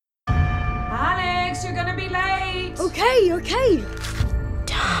Bryce, you're gonna be late. Okay.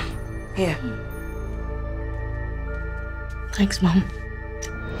 Damn. Here. Thanks, Mum.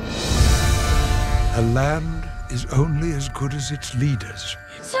 A land is only as good as its leaders.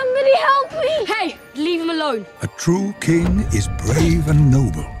 Somebody help me! Hey, leave him alone. A true king is brave and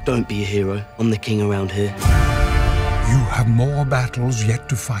noble. Don't be a hero. I'm the king around here. You have more battles yet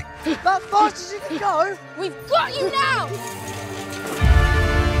to fight. That fast as you can go? We've got you now!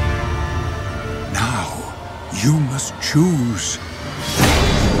 Now, you must choose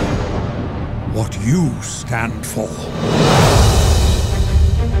what you stand for.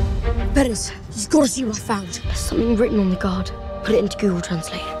 Beres, you've got to see what I found. There's something written on the guard. Put it into Google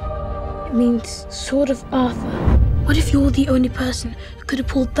Translate. It means Sword of Arthur. What if you're the only person who could have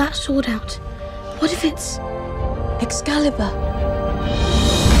pulled that sword out? What if it's Excalibur?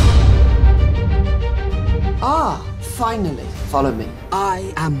 Ah, finally. Follow me.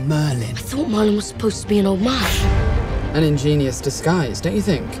 I am Merlin. I thought Merlin was supposed to be an old man. An ingenious disguise, don't you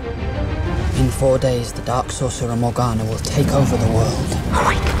think? In 4 days, the Dark Sorcerer Morgana will take over the world.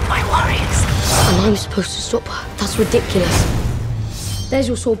 Awaken my warriors. And I'm supposed to stop her. That's ridiculous. There's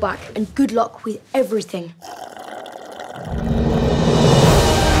your sword back, and good luck with everything.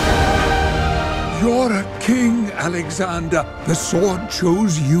 You're a king, Alexander. The sword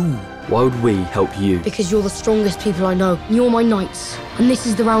chose you. Why would we help you? Because you're the strongest people I know. You're my knights. And this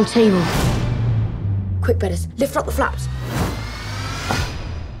is the round table. Quick, Beres, lift up the flaps.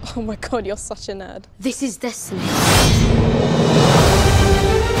 Oh my god, you're such a nerd. This is destiny.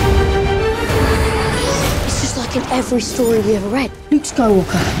 It's just like in every story we ever read. Luke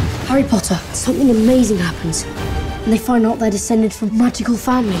Skywalker, Harry Potter. Something amazing happens. And they find out they're descended from magical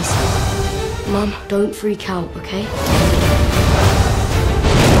families. Mum, don't freak out, okay?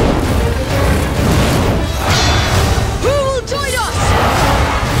 Who will join us?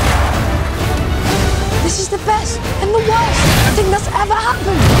 This is the best and the worst thing that's ever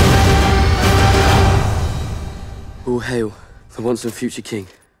happened. All hail the once and future king.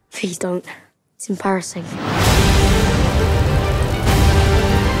 Please don't. It's embarrassing.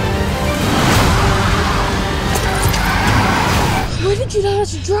 Where did you learn how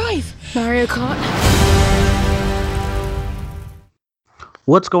to drive? Mario Kart.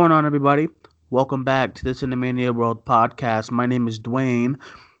 What's going on, everybody? Welcome back to the Cinemania World podcast. My name is Dwayne,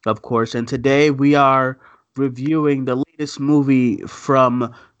 of course, and today we are reviewing the latest movie from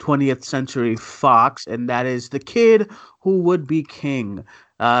 20th Century Fox, and that is The Kid Who Would Be King.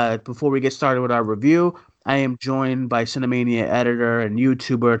 Before we get started with our review, I am joined by Cinemania editor and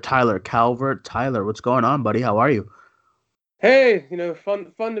YouTuber Tyler Calvert. Tyler, what's going on, buddy? How are you? Hey,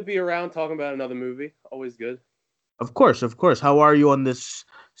 fun to be around talking about another movie. Always good. Of course. How are you on this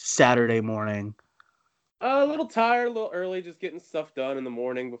Saturday morning? A little tired, a little early, just getting stuff done in the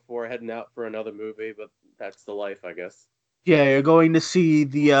morning before heading out for another movie, but that's the life, I guess. Yeah, you're going to see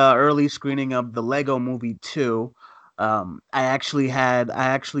the early screening of the Lego Movie 2. I actually had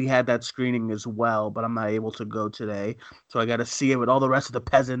that screening as well, but I'm not able to go today, so I got to see it with all the rest of the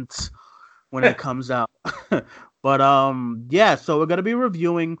peasants when it comes out. But yeah, so we're gonna be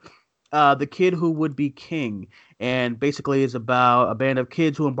reviewing The Kid Who Would Be King, and basically is about a band of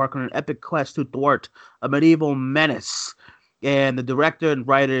kids who embark on an epic quest to thwart a medieval menace. And the director and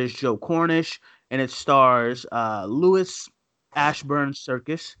writer is Joe Cornish, and it stars Louis Ashburn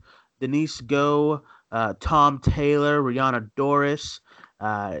Circus, Denise Goh, Tom Taylor, Rihanna Doris,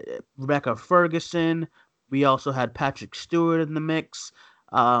 Rebecca Ferguson. We also had Patrick Stewart in the mix.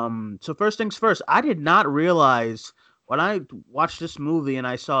 So first things first, I did not realize when I watched this movie and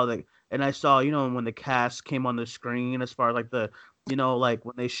I saw, when the cast came on the screen, as far as like like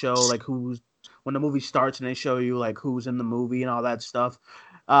when they show like when the movie starts and they show you like who's in the movie and all that stuff.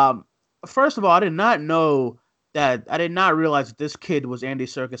 First of all, I did not realize that this kid was Andy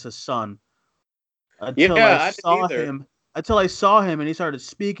Serkis' son until I saw him and he started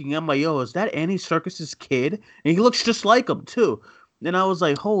speaking. I'm like, yo, is that Andy Serkis' kid? And he looks just like him too. And I was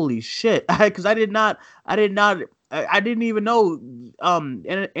like, holy shit, because I didn't even know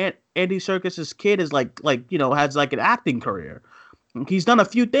Andy Serkis' kid is has like an acting career. He's done a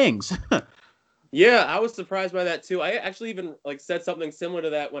few things. Yeah, I was surprised by that too. I actually even said something similar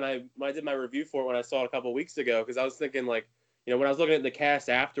to that when I did my review for it when I saw it a couple of weeks ago, because I was thinking when I was looking at the cast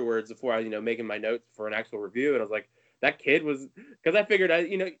afterwards before I making my notes for an actual review, and I was like, that kid was, because I figured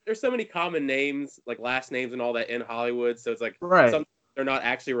there's so many common names, like last names and all that in Hollywood, so it's like right. they're not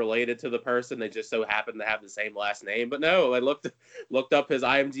actually related to the person. They just so happen to have the same last name. But no, I looked up his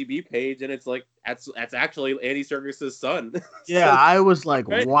IMDb page, and it's like that's actually Andy Serkis's son. Yeah, So, I was like,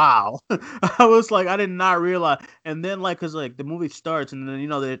 right? wow. I was like, I did not realize. And then, like, cause like the movie starts, and then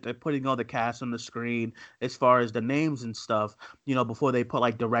they're putting all the cast on the screen as far as the names and stuff. Before they put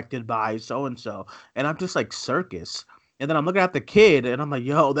like directed by so and so, and I'm just like Circus. And then I'm looking at the kid, and I'm like,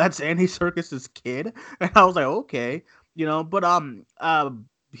 yo, that's Andy Serkis's kid. And I was like, okay, but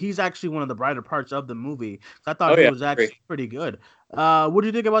he's actually one of the brighter parts of the movie. So I thought Oh he yeah, was great. actually pretty good. What do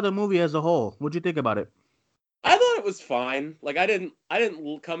you think about the movie as a whole? What do you think about it? I thought it was fine. Like I didn't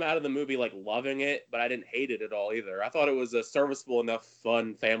come out of the movie like loving it, but I didn't hate it at all either. I thought it was a serviceable enough,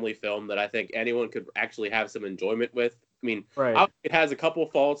 fun family film that I think anyone could actually have some enjoyment with. I mean, Right. it has a couple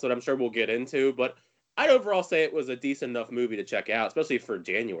faults that I'm sure we'll get into, but I'd overall say it was a decent enough movie to check out, especially for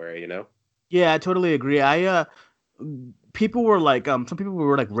January. Yeah, I totally agree. People were like, some people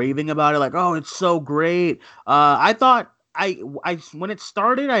were like raving about it, like, oh, it's so great. I thought I when it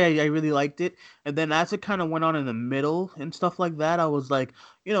started, I really liked it, and then as it kind of went on in the middle and stuff like that, I was like,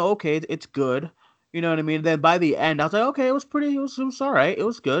 okay, it's good. You know what I mean? Then by the end, I was like, okay, it was all right. It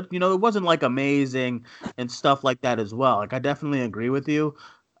was good. It wasn't like amazing and stuff like that as well. Like I definitely agree with you.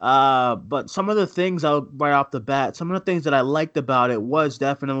 But some of the things right off the bat, some of the things that I liked about it was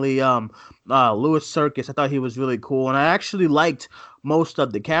definitely Louis Circus. I thought he was really cool, and I actually liked most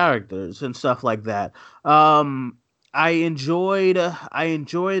of the characters and stuff like that. Um, I enjoyed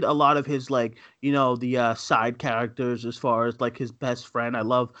a lot of his like the side characters as far as like his best friend. I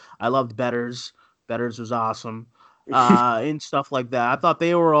loved Betters. Betters was awesome. And stuff like that. I thought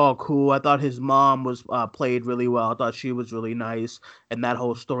they were all cool. I thought his mom was played really well. I thought she was really nice, and that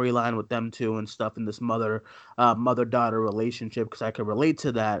whole storyline with them two and stuff, and this mother daughter relationship, because I could relate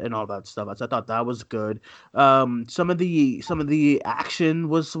to that and all that stuff. I thought that was good. Some of the action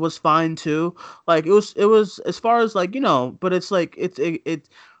was fine too. Like it was as far as like but it's like it.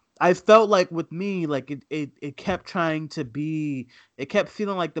 I felt like with me, like it kept trying to be, it kept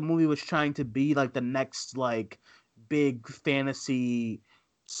feeling like the movie was trying to be like the next like big fantasy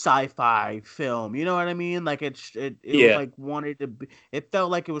sci-fi film. You know what I mean? Like it was Yeah. like wanted to be, it felt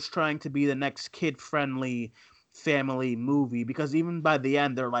like it was trying to be the next kid-friendly family movie, because even by the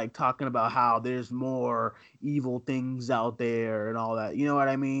end they're like talking about how there's more evil things out there and all that. You know what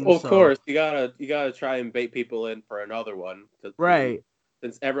I mean? Well, of So course, you gotta try and bait people in for another one, because right.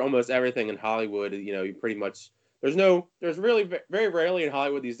 since almost everything in Hollywood, you pretty much there's really very rarely in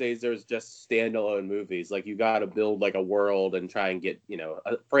Hollywood these days there's just standalone movies. Like you got to build like a world and try and get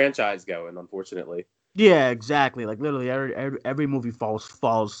a franchise going. Unfortunately, Yeah, exactly. Like literally every movie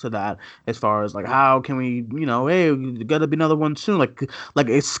falls to that, as far as like how can we, hey, gotta be another one soon. Like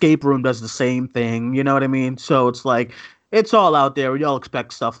Escape Room does the same thing. You know what I mean? So it's like it's all out there. We all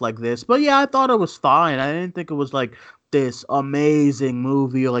expect stuff like this. But yeah, I thought it was fine. I didn't think it was like this amazing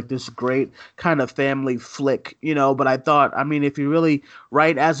movie or like this great kind of family flick. But I thought, I mean, if you really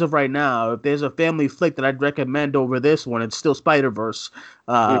right as of right now, if there's a family flick that I'd recommend over this one, it's still Spider-Verse.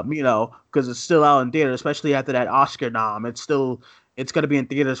 Because it's still out in theaters, especially after that Oscar nom. It's going to be in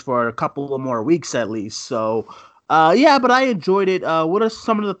theaters for a couple of more weeks at least. So, yeah, but I enjoyed it. What are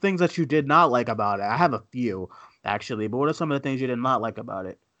some of the things that you did not like about it? I have a few actually, but what are some of the things you did not like about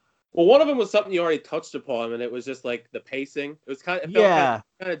it? well, one of them was something you already touched upon, and it was just like the pacing. It felt Yeah,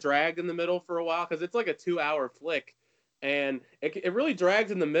 kind of dragged in the middle for a while because it's like a 2 hour flick. And it really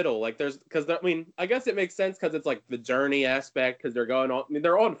drags in the middle. Like I mean, I guess it makes sense because it's like the journey aspect because they're going on. I mean,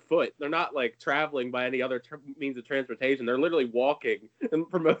 they're on foot. They're not like traveling by any other means of transportation. They're literally walking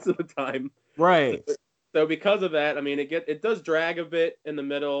for most of the time. right. So because of that, I mean, it does drag a bit in the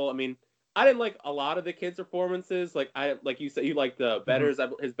middle. I mean, I didn't like a lot of the kids' performances. Like you said, you liked the Mhm. Betters,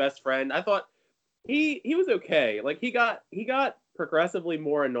 his best friend. I thought he was okay. Like he got progressively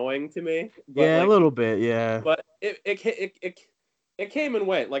more annoying to me. But Yeah, a like little bit. Yeah. but it came and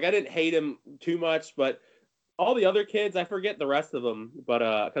went. Like I didn't hate him too much, but all the other kids, I forget the rest of them,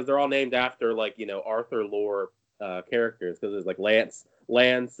 but because they're all named after like Arthur lore characters, because there's like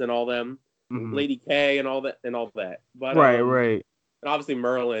Lance and all them, Hmm. Lady K and all that and all that. But Right. Right. and obviously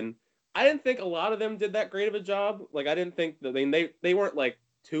Merlin. I didn't think a lot of them did that great of a job. Like I didn't think that they weren't like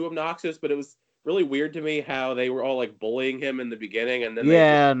too obnoxious, but it was really weird to me how they were all like bullying him in the beginning, and then they just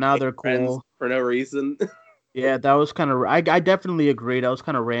Yeah. Now became they're friends cool. for no reason. Yeah, that was kind of. I definitely agree. That was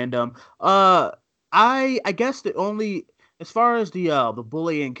kind of random. Uh, I guess the only, as far as the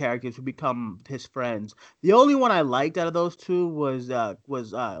bullying characters who become his friends, the only one I liked out of those two was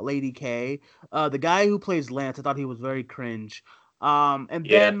Lady K. The guy who plays Lance, I thought he was very cringe. And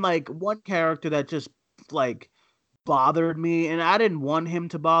Yeah. then like one character that just like bothered me, and I didn't want him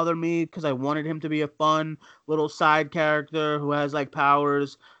to bother me because I wanted him to be a fun little side character who has like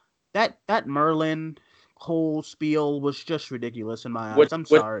powers. That Merlin whole spiel was just ridiculous in my eyes. I'm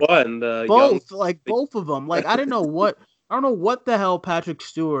Which sorry. one? The young. Both, like both of them. Like I don't know what the hell Patrick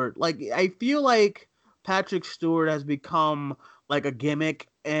Stewart. Like I feel like Patrick Stewart has become like a gimmick,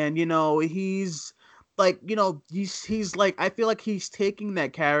 and he's like he's like I feel like he's taking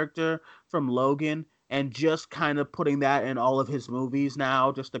that character from Logan and just kind of putting that in all of his movies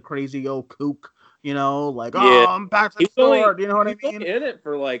now, just a crazy old kook, like Yeah. I'm Patrick He's only, Stewart, you know what I he's only mean? in it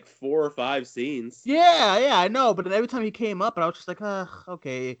for like 4 or 5 scenes. Yeah, I know, but every time he came up, and I was just like,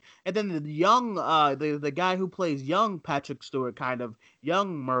 okay. And then the young, the guy who plays young Patrick Stewart, kind of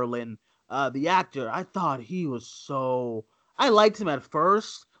young Merlin, the actor, I thought he was I liked him at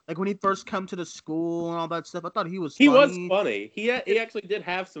first, like when he first come to the school and all that stuff. I thought he was He funny. was funny. He actually did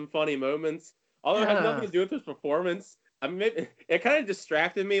have some funny moments, although it had nothing to do with his performance. I mean, it kind of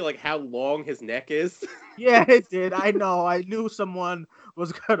distracted me, like how long his neck is. Yeah, it did. I know. I knew someone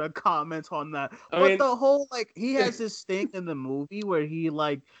was gonna comment on that. But the whole he has this thing in the movie where he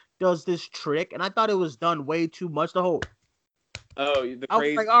like does this trick, and I thought it was done way too much. I was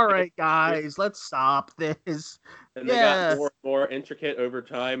like, all right, guys, let's stop this. And they got more and more intricate over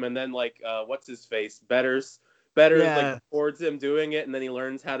time, and then like what's his face? Betters like records him doing it, and then he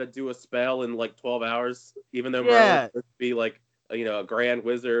learns how to do a spell in like 12 hours, even though Merlin's supposed to be like a grand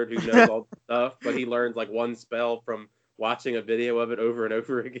wizard who knows all the stuff, but he learns like one spell from watching a video of it over and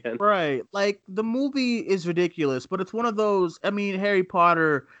over again. Right. Like the movie is ridiculous, but it's one of those, I mean, Harry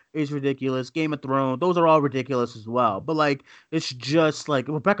Potter is ridiculous, Game of Thrones, those are all ridiculous as well. But like it's just like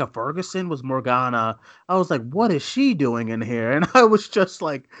Rebecca Ferguson was Morgana. I was like, what is she doing in here? And I was just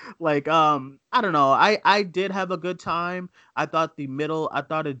like I don't know. I did have a good time. I thought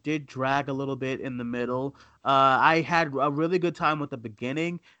it did drag a little bit in the middle. I had a really good time with the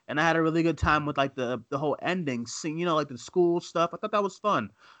beginning, and I had a really good time with like the whole ending scene, like the school stuff. I thought that was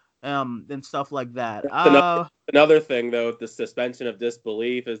fun, and stuff like that. Another thing though, the suspension of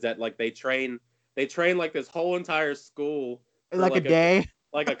disbelief is that like they train like this whole entire school for like a day,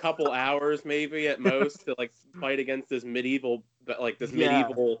 like a couple hours maybe at most to like fight against this medieval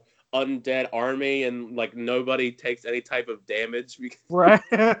undead army, and like nobody takes any type of damage. Right.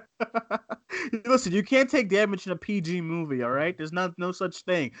 Listen, you can't take damage in a PG movie, all right? There's no such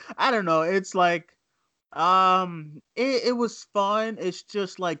thing. I don't know. It's like it was fun. It's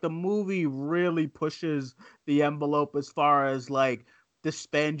just like the movie really pushes the envelope as far as like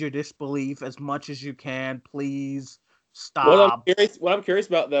suspend your disbelief as much as you can, please. Stop. What I'm curious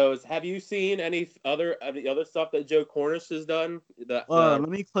about though is, have you seen any other stuff that Joe Cornish has done? Let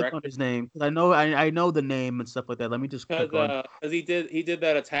me click on his name, because I know the name and stuff like that. Let me just click on. Because he did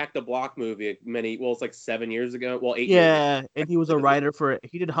that Attack the Block movie it's like 7 years ago. Well, 8 years ago. And he was a writer for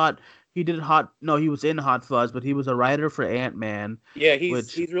he was in Hot Fuzz, but he was a writer for Ant-Man. Yeah,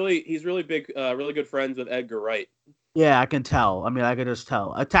 he's really big, really good friends with Edgar Wright. Yeah, I can tell. I mean, I could just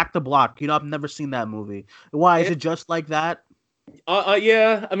tell. Attack the Block. I've never seen that movie. Why is it just like that?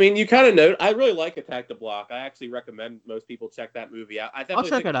 Yeah. I mean, you kind of know. I really like Attack the Block. I actually recommend most people check that movie out. I'll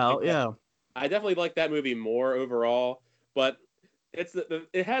check it out. Yeah. I definitely like that movie more overall, but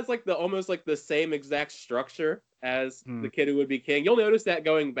it has like almost like the same exact structure as The Kid Who Would Be King. You'll notice that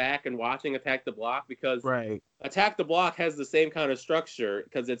going back and watching Attack the Block, because Attack the Block has the same kind of structure,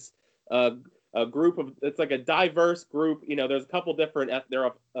 because it's it's like a diverse group. There's a couple different.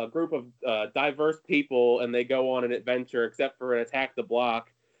 They're a group of diverse people, and they go on an adventure. Except for an Attack the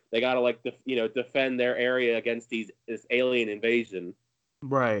Block, they gotta like defend their area against this alien invasion.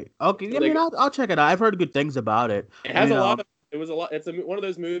 Right. Okay. So I'll check it out. I've heard good things about it. It has It's one of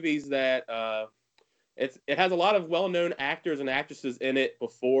those movies that it has a lot of well-known actors and actresses in it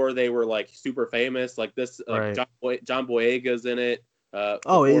before they were like super famous. Like this, John Boyega's in it.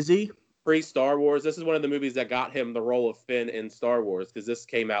 Is he? Pre-Star Wars. This is one of the movies that got him the role of Finn in Star Wars, because this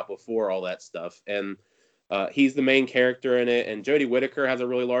came out before all that stuff. And he's the main character in it. And Jodie Whittaker has a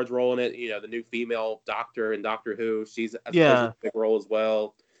really large role in it. The new female doctor in Doctor Who. She's a big role as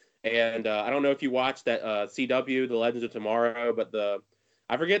well. And I don't know if you watched that CW, The Legends of Tomorrow, but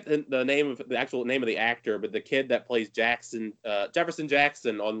I forget the actual name of the actor, but the kid that plays Jefferson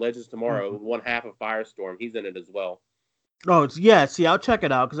Jackson on Legends of Tomorrow, one half of Firestorm, he's in it as well. Oh, see, I'll check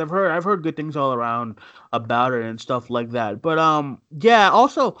it out, because I've heard good things all around about it and stuff like that. But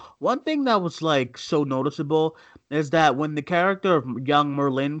also one thing that was like so noticeable is that when the character of young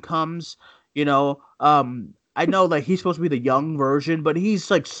Merlin comes, I know like he's supposed to be the young version, but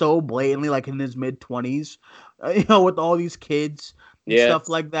he's like so blatantly like in his mid-20s, with all these kids. and Yeah, stuff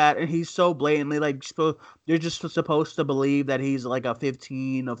like that, and he's so blatantly like you're just supposed to believe that he's like a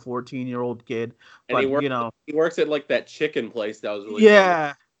 15 or 14-year-old kid, and he but works. He works at like that chicken place. That was really funny.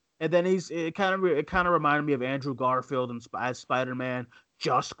 yeah. And then it kind of reminded me of Andrew Garfield as Spider-Man,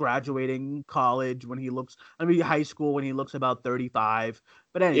 just graduating college when he looks, I mean, high school when he looks about 35.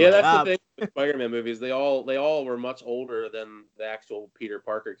 But Yeah, anyway, that's the thing with Spider-Man movies. They all were much older than the actual Peter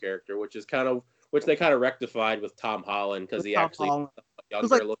Parker character, which they kind of rectified with Tom Holland because he Tom actually Holland,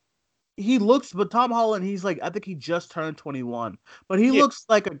 because younger. but Tom Holland, he's like, I think he just turned 21, but he Yeah, looks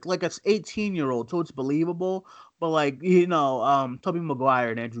like a 18-year-old, so it's believable. But like, Tobey Maguire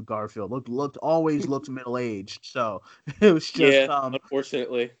and Andrew Garfield always looked middle aged, so it was just yeah.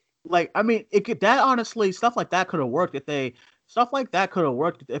 Unfortunately, like, I mean, it could that honestly stuff like that could have worked if they stuff like that could have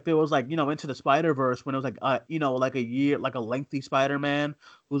worked if it was like, Into the Spider-Verse, when it was like like a year, like a lengthy Spider-Man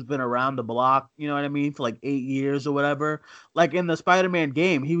who's been around the block, you know what I mean, for like 8 years or whatever. Like in the Spider-Man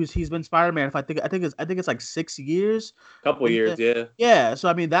game, he's been Spider-Man, if I think it's like 6 years. couple And years. Yeah. yeah, so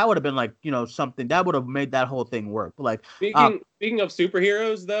I mean that would have been like, something that would have made that whole thing work. But like Speaking of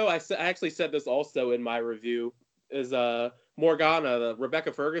superheroes, though, I actually said this also in my review. Is Morgana,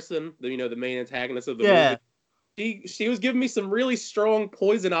 Rebecca Ferguson, the main antagonist of the yeah, movie. She was giving me some really strong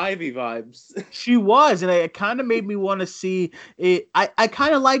Poison Ivy vibes. she was, and it kind of made me want to see it. I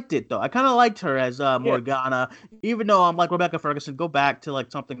kind of liked it though. I kind of liked her as Yeah. Morgana, even though I'm like, Rebecca Ferguson, go back to like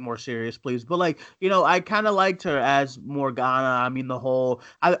something more serious, please. But like, I kind of liked her as Morgana. I mean,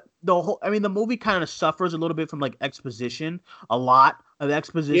 the movie kind of suffers a little bit from like exposition, a lot of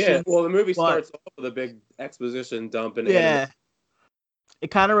exposition. Yeah, well, the movie but starts off with a big exposition dump and yeah, it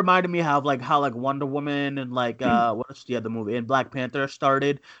kind of reminded me how like Wonder Woman and like what's the other movie, and Black Panther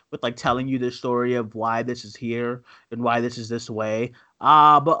started with like telling you the story of why this is here and why this is this way.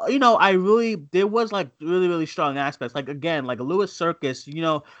 But I really, there was like really really strong aspects. Like again, like Louis Circus.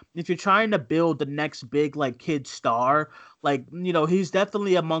 If you're trying to build the next big like kid star, like he's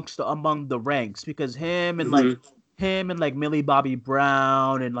definitely among the ranks, because him and like Millie Bobby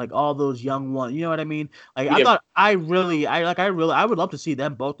Brown and like all those young ones, you know what I mean? Like I Yeah. thought I would love to see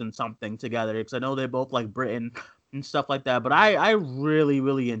them both in something together, because I know they're both like Britain and stuff like that. But I really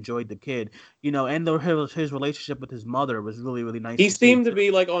really enjoyed the kid, and his relationship with his mother was really really nice. he to see. seemed to be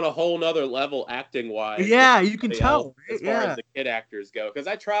like on a whole nother level acting wise. Yeah, you can tell, as right? far Yeah. as the kid actors go, because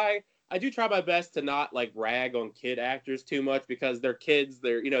I do try my best to not like rag on kid actors too much, because they're kids,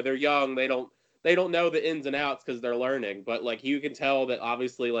 they're young, they don't know the ins and outs because they're learning. But like you can tell that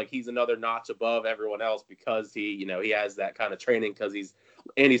obviously like he's another notch above everyone else, because he has that kind of training, because he's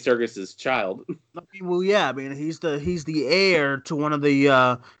Andy Serkis's child. Well, yeah, I mean, he's the heir to one of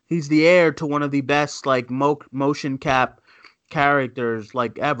the best like motion cap characters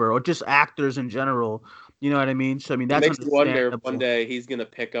like ever, or just actors in general. You know what I mean? So I mean, It that's makes you wonder if understandable. one day he's gonna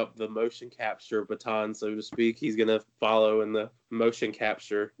pick up the motion capture baton, so to speak. He's gonna follow in the motion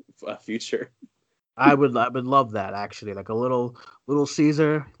capture future. I would love that, actually, like a little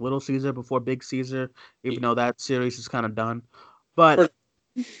Caesar before Big Caesar, even though that series is kind of done. But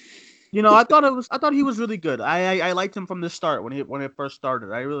I thought he was really good. I liked him from the start when it first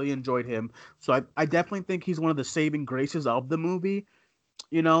started. I really enjoyed him. So I definitely think he's one of the saving graces of the movie.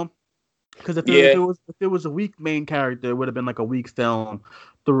 You know, because Yeah. if it was a weak main character, it would have been like a weak film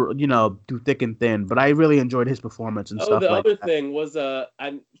through thick and thin. But I really enjoyed his performance and Oh, stuff the like other that. thing was,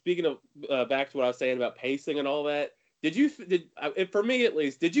 I'm speaking of back to what I was saying about pacing and all that. For me at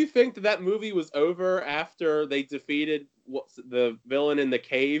least, did you think that movie was over after they defeated the villain in the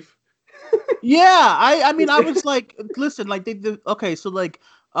cave? Yeah, I mean, I was like, listen, like okay, so like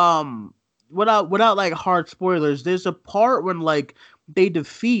without like hard spoilers, there's a part when like they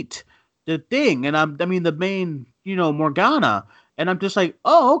defeat the thing, and I mean the main, Morgana, and I'm just like,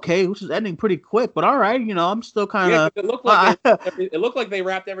 oh, okay, this is ending pretty quick, but all right, I'm still kind Yeah, of 'cause it looked like they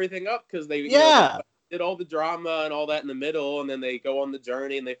wrapped everything up, because they yeah. they did all the drama and all that in the middle, and then they go on the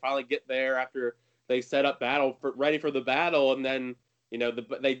journey and they finally get there after they set up ready for the battle, and then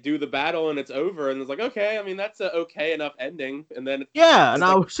they do the battle and it's over, and it's like, okay, I mean that's a okay enough ending, and then Yeah, and it's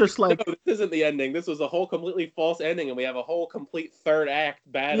I like, was just no, like, this isn't the ending. This was a whole completely false ending, and we have a whole complete third act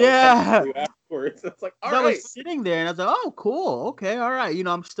battle yeah. afterwards. It's like, all I right. was sitting there and I was like, "Oh, cool. Okay, all right.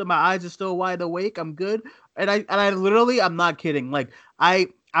 My eyes are still wide awake. I'm good." And I literally, I'm not kidding. Like I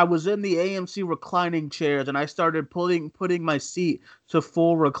was in the AMC reclining chairs, and I started putting my seat to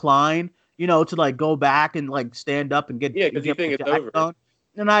full recline, to like go back and like stand up and Yeah, because you think it's jacked over. on.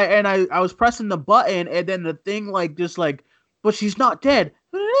 And I was pressing the button, and then the thing like just like, but she's not dead.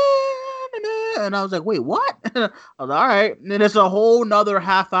 And I was like, wait, what? I was like, all right. And then it's a whole nother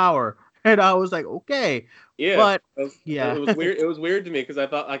half hour. And I was like, okay, Yeah, but it yeah, was weird. It was weird to me because I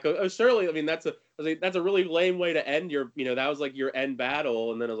thought like, oh, surely, I mean, that's a really lame way to end your, that was like your end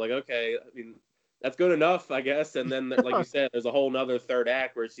battle, and then I was like, okay, I mean, that's good enough, I guess. And then, like you said, there's a whole nother third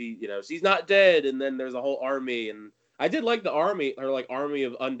act where she's not dead, and then there's a whole army, and I did like the army, or like army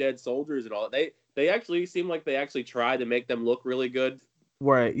of undead soldiers and all. They actually seem like they actually tried to make them look really good.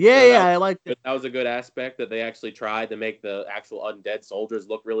 right, yeah, So yeah, I liked it. that was a good aspect that they actually tried to make the actual undead soldiers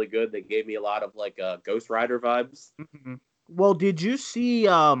look really good. They gave me a lot of like Ghost Rider vibes. Mhm. Well, did you see?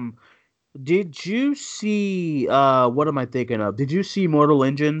 What am I thinking of? Did you see Mortal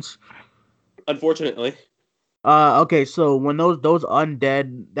Engines? Unfortunately, Okay, so when that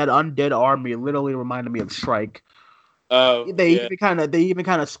undead army literally reminded me of Shrike. oh yeah, They even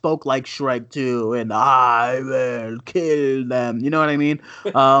kind of spoke like Shrek too, and I will kill them. You know what I mean?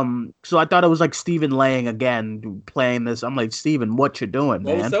 So I thought it was like Stephen Lang again playing this. I'm like, Stephen, what you doing,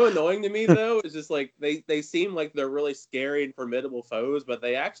 what was man? so annoying to me though is just like they seem like they're really scary and formidable foes, but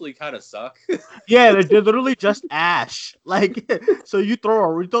they actually kind of suck. Yeah, they're literally just ash. Like, so you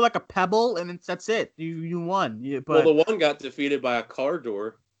throw like a pebble, and that's it. You won. Yeah, Well, but the one got defeated by a car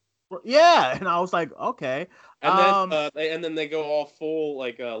door. yeah, and I was like, okay. And then they go all full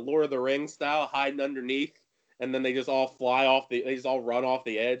like Lord of the Rings style, hiding underneath, and then they just all they just all run off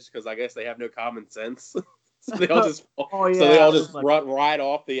the edge because I guess they have no common sense. so they all just Oh so they yeah, I all was just like, run right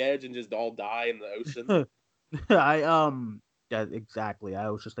off the edge and just all die in the ocean. I yeah, exactly. I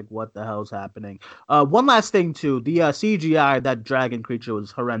was just like, what the hell's happening? One last thing too, the CGI that dragon creature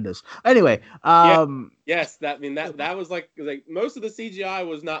was horrendous. Anyway, Yeah, yes, that was like most of the CGI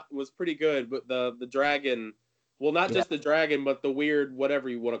was pretty good, but the dragon, well, not yeah, just the dragon, but the weird whatever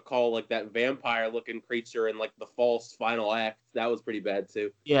you want to call like that vampire looking creature and like the false final act, that was pretty bad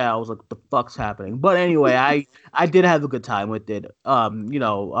too. yeah, I was like, what the fuck's happening? But anyway, I did have a good time with it.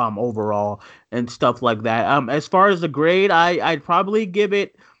 Overall and stuff like that. As far as the grade, I'd probably give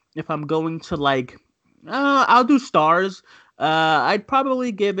it, if I'm going to like, I'll do stars. I'd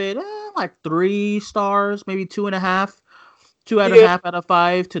probably give it like 3 stars, maybe 2.5, two and a Yeah, half out of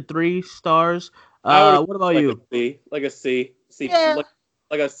 5 to 3 stars. I would What about like you? a C, Yeah,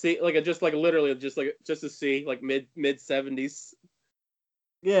 like a C, like a just like literally just a C, like mid 70s.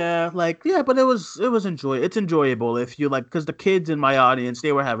 yeah, like yeah, but it's enjoyable if you like, because the kids in my audience,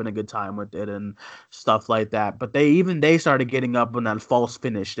 they were having a good time with it and stuff like that. But they started getting up on that false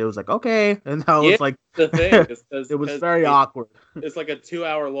finish. It was like, okay, and I Yeah, was like, the thing is it was because very awkward. it's like a 2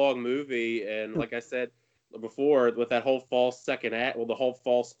 hour long movie, and like I said before, with that whole false second act, well, the whole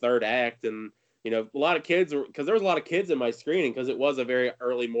false third act, and a lot of kids were, because there was a lot of kids in my screening because it was a very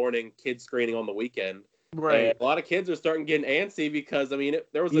early morning kid screening on the weekend, and Right. a lot of kids are starting getting antsy because I mean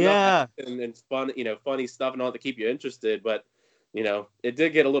there was enough Yeah. action and fun, funny stuff and all that to keep you interested, but it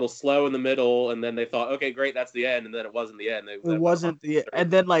did get a little slow in the middle, and then they thought, okay, great, that's the end, and then it wasn't the end. It It went on. wasn't the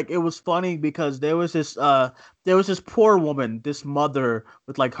and then like it was funny because there was this poor woman, this mother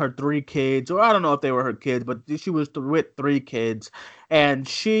with like her 3 kids, or I don't know if they were her kids, but she was with 3 kids, and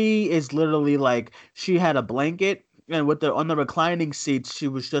she is literally like, she had a blanket, and with the on the reclining seats, she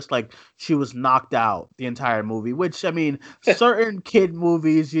was just like, she was knocked out the entire movie, which I mean, certain kid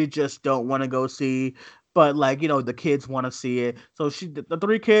movies you just don't want to go see. But like, the kids want to see it, so the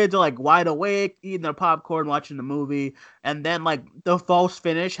 3 kids are like wide awake, eating their popcorn, watching the movie, and then like the false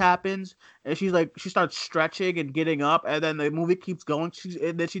finish happens, and she starts stretching and getting up, and then the movie keeps going.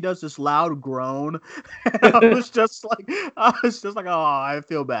 And then she does this loud groan. I was just like, oh, I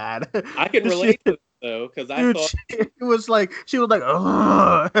feel bad. I can she, relate to it though, because I dude, thought, she was like,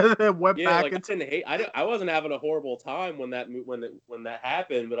 ugh, and then went yeah, back like I into. didn't hate, I wasn't having a horrible time when that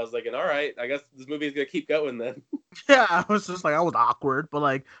happened, but I was like, all right, I guess this movie's gonna keep going then. Yeah, I was just like, I was awkward, but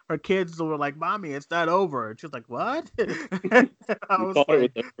like her kids were like, "Mommy, it's not over." And she was like, "What?" I You was thought it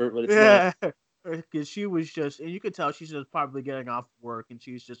like, was over, but it's not. yeah, because she was just, and you could tell she's just probably getting off work and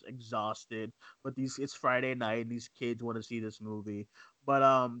she's just exhausted. But it's Friday night and these kids want to see this movie.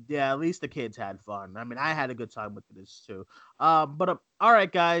 But yeah, at least the kids had fun. I mean, I had a good time with this too. But all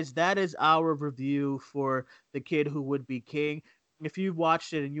right, guys, that is our review for The Kid Who Would Be King. If you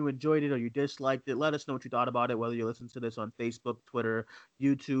watched it and you enjoyed it or you disliked it, let us know what you thought about it, whether you listen to this on Facebook, Twitter,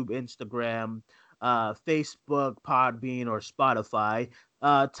 YouTube, Instagram, Facebook, Podbean, or Spotify.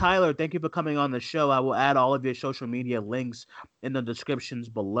 Tyler, thank you for coming on the show. I will add all of your social media links in the descriptions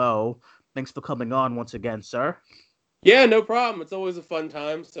below. Thanks for coming on once again, sir. Yeah, no problem. It's always a fun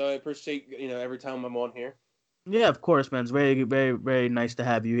time, so I appreciate every time I'm on here. Yeah, of course, man. It's very, very, very nice to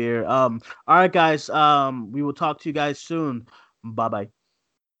have you here. All right, guys. We will talk to you guys soon. Bye bye.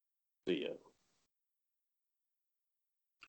 See ya.